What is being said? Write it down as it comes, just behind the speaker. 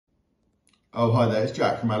Oh, hi there, it's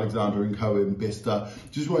Jack from Alexander & Co in Bicester.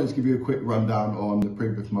 Just wanted to give you a quick rundown on the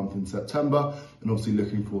previous month in September and obviously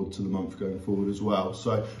looking forward to the month going forward as well.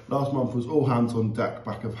 So last month was all hands on deck,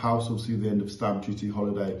 back of house, obviously the end of stamp duty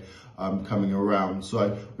holiday coming around.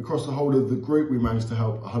 So across the whole of the group, we managed to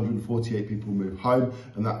help 148 people move home,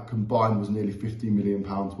 and that combined was nearly £50 million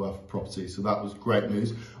worth of property. So that was great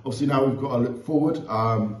news. Obviously now we've got to look forward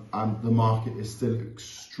and the market is still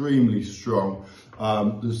extremely strong.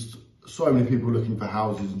 There's so many people looking for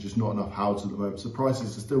houses and just not enough houses at the moment. So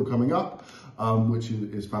prices are still coming up, which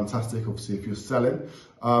is fantastic, obviously, if you're selling.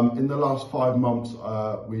 In the last 5 months,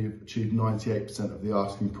 we've achieved 98% of the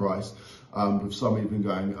asking price, with some even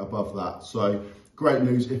going above that. So great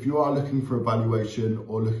news. If you are looking for a valuation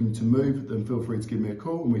or looking to move, then feel free to give me a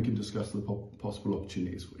call and we can discuss the possible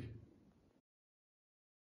opportunities for you.